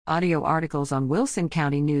Audio articles on Wilson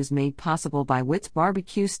County News made possible by Witt's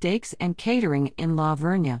Barbecue Steaks and Catering in La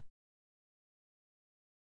Vernia.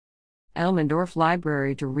 Elmendorf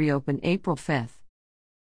Library to reopen April 5th.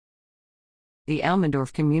 The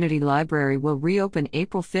Elmendorf Community Library will reopen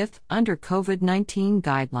April 5th under COVID-19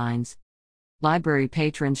 guidelines. Library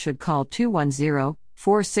patrons should call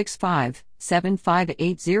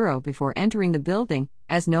 210-465-7580 before entering the building,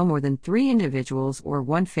 as no more than 3 individuals or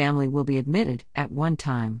 1 family will be admitted at one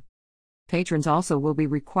time. Patrons also will be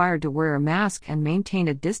required to wear a mask and maintain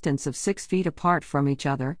a distance of 6 feet apart from each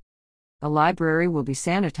other. The library will be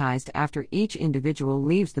sanitized after each individual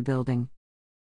leaves the building.